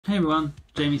Hey everyone,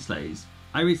 Jamie Slays.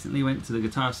 I recently went to the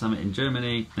Guitar Summit in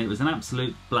Germany and it was an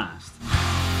absolute blast.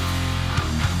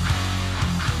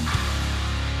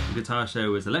 The guitar show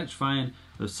was electrifying,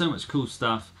 there was so much cool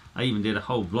stuff. I even did a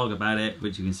whole vlog about it,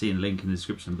 which you can see in the link in the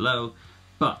description below.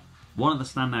 But one of the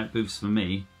standout booths for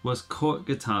me was Cort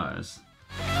guitars.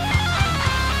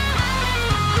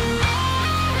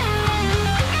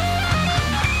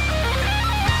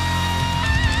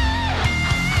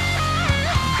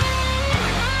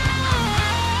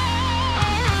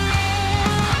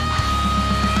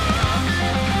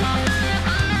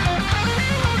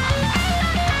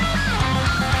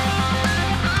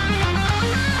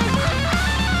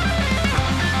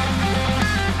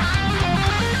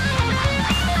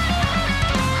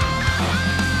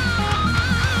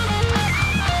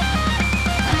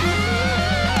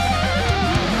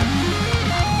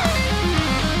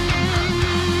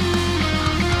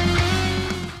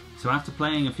 So after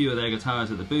playing a few of their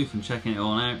guitars at the booth and checking it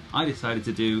all out, I decided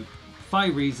to do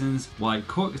 5 reasons why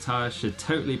Cort guitars should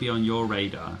totally be on your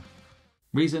radar.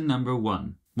 Reason number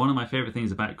 1. One of my favourite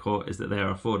things about Cort is that they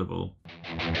are affordable.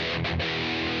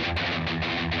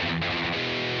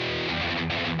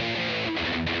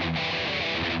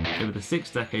 Over the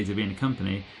 6 decades of being a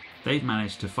company, they've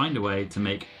managed to find a way to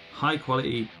make high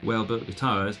quality, well-built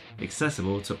guitars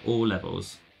accessible to all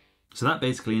levels. So that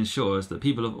basically ensures that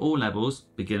people of all levels,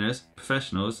 beginners,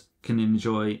 professionals, can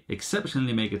enjoy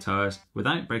exceptionally made guitars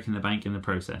without breaking the bank in the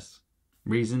process.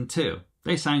 Reason 2.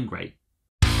 They sound great.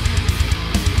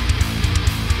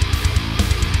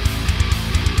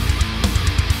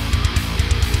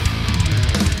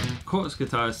 Cort's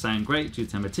guitars sound great due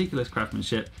to their meticulous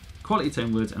craftsmanship, quality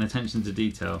tone woods and attention to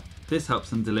detail. This helps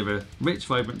them deliver rich,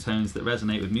 vibrant tones that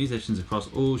resonate with musicians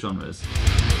across all genres.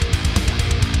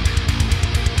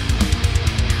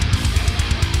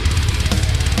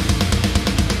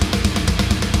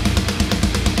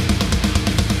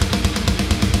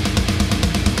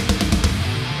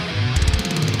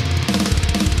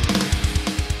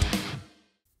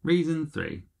 Reason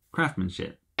 3.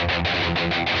 Craftsmanship.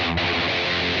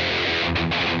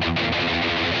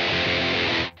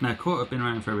 Now, Cort have been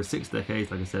around for over 6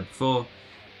 decades, like I said before,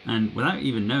 and without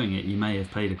even knowing it, you may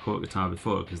have played a Cort guitar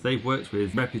before, because they've worked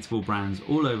with reputable brands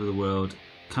all over the world,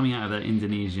 coming out of their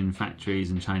Indonesian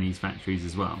factories and Chinese factories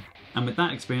as well. And with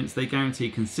that experience, they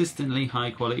guarantee consistently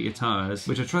high quality guitars,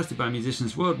 which are trusted by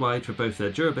musicians worldwide for both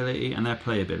their durability and their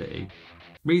playability.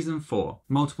 Reason 4.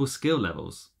 Multiple skill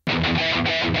levels.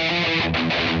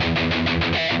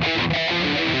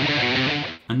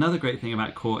 Another great thing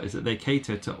about Cort is that they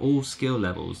cater to all skill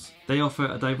levels. They offer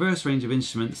a diverse range of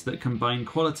instruments that combine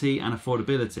quality and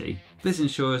affordability. This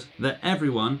ensures that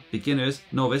everyone, beginners,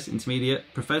 novice,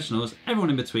 intermediate, professionals, everyone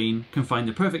in between, can find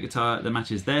the perfect guitar that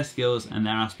matches their skills and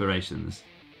their aspirations.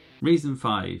 Reason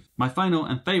 5. My final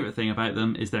and favourite thing about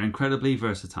them is they're incredibly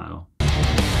versatile.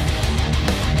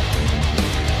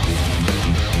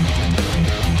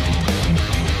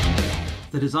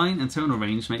 The design and tonal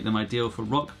range make them ideal for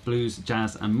rock, blues,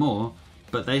 jazz and more,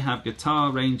 but they have guitar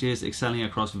ranges excelling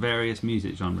across various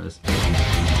music genres.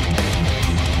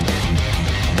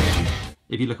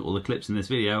 If you look at all the clips in this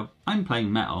video, I'm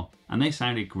playing metal and they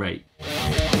sounded great.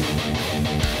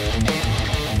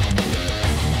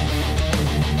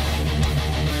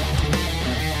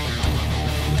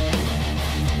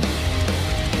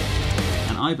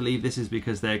 I believe this is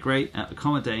because they're great at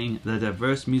accommodating the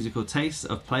diverse musical tastes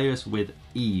of players with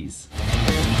ease.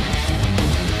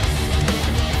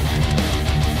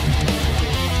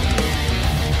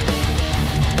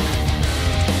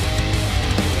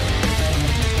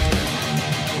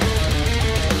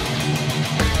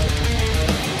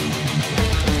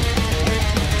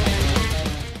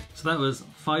 So that was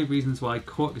 5 reasons why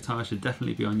Cort guitars should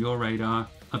definitely be on your radar.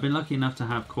 I've been lucky enough to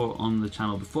have Cort on the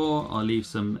channel before. I'll leave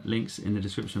some links in the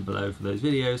description below for those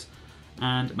videos.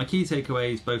 And my key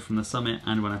takeaways, both from the summit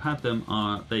and when I've had them,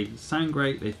 are they sound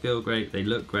great, they feel great, they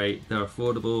look great, they're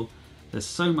affordable. There's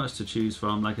so much to choose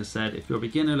from. Like I said, if you're a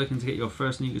beginner looking to get your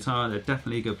first new guitar, they're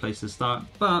definitely a good place to start.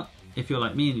 But if you're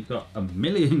like me and you've got a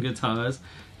million guitars,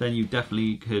 then you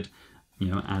definitely could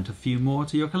add a few more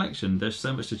to your collection. There's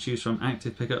so much to choose from: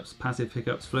 active pickups, passive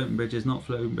pickups, floating bridges, not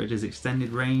floating bridges, extended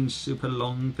range, super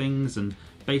long things and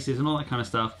basses and all that kind of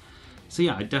stuff. So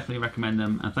yeah, I definitely recommend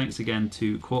them, and thanks again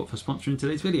to Cort for sponsoring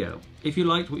today's video. If you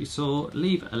liked what you saw,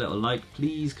 leave a little like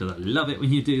please, because I love it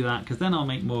when you do that, because then I'll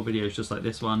make more videos just like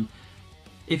this one.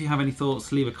 If you have any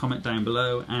thoughts, leave a comment down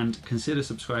below and consider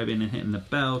subscribing and hitting the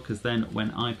bell, because then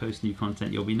when I post new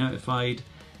content you'll be notified,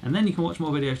 and then you can watch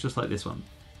more videos just like this one.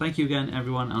 Thank you again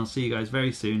everyone, I'll see you guys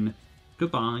very soon.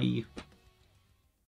 Goodbye.